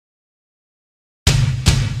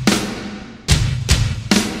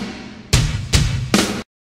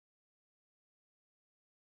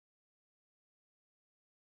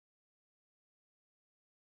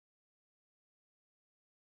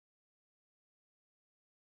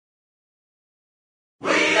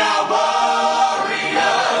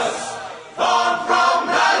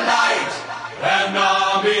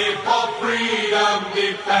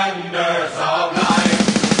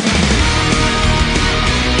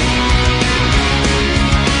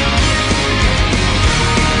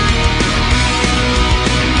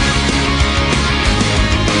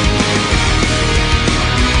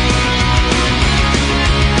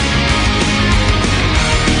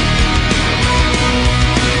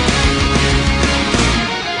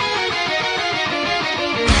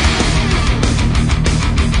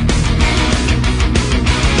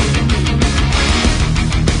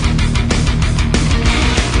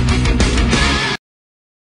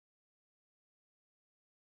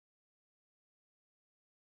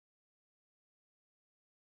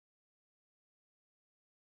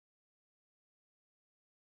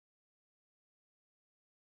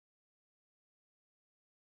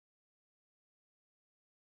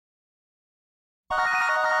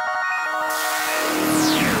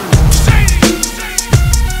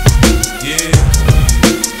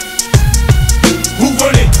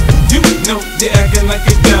like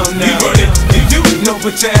it down now. You know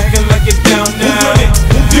what you're acting like it down now.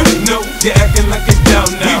 You know you're acting like it down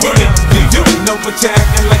now. You know what you're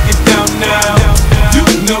acting like it down now. You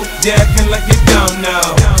know you're acting like it down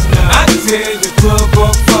now. I tear the club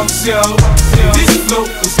up from show. This flow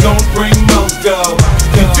is gon' bring more dough.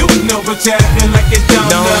 You know what you're acting like it down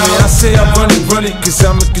now. I say I run it, cause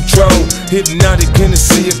I'm in control. Hypnotic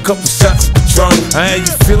Hennessy, a couple shots of Patron. I had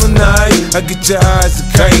you feeling nice, I get your eyes a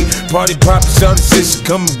kite. Party poppin', shawty said she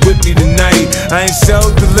coming with me tonight. I ain't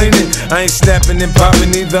self-deleting, I ain't snapping and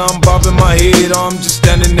popping either. I'm bobbing my head or I'm just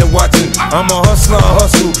standing there watching. I'm a hustler, I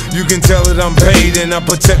hustle, you can tell that I'm paid. And I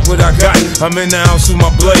protect what I got, I'm in the house with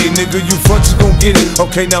my blade. Nigga, you front, you gon' get it.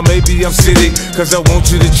 Okay, now maybe I'm sitting, cause I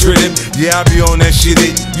want you to trip it. Yeah, I be on that shit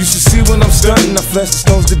it. You should see when I'm stunting, I flash the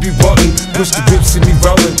stones to be button. Push the whips, see me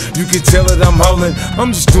rolling, you can tell that I'm howling. I'm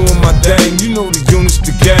just doing my thing, you know the units,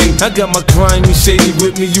 the gang. I got my crime, you shady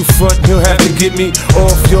with me, you front, you'll have to get me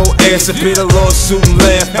off your ass. I bit a lawsuit and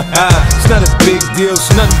laugh, it's not a big deal, it's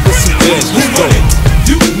nothing but some cash. Let's go.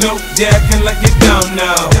 You know you're acting like it down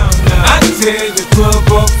now. I tear the club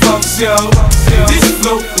up from show. This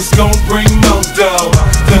flow is gon' bring more dough.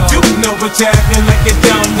 You know what you're acting like it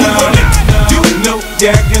down now. You know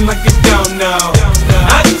you're acting like it down now.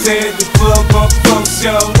 I tear the club up from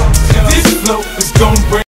show. This flow is gon'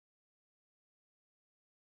 bring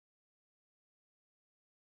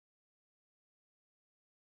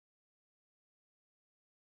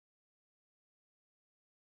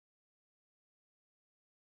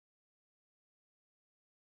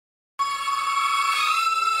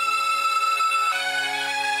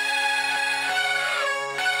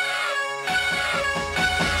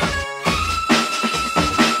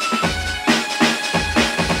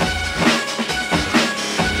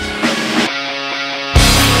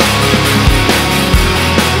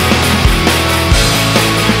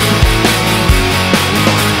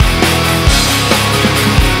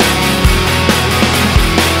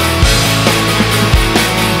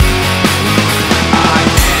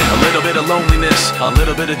loneliness, a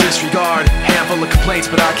little bit of disregard, handful of complaints,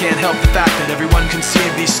 but I can't help the fact that everyone can see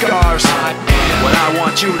these scars. What I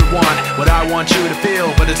want you to want, what I want you to feel,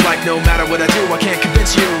 but it's like no matter what I do, I can't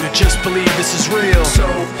convince you to just believe this is real. So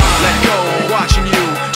let go, watching you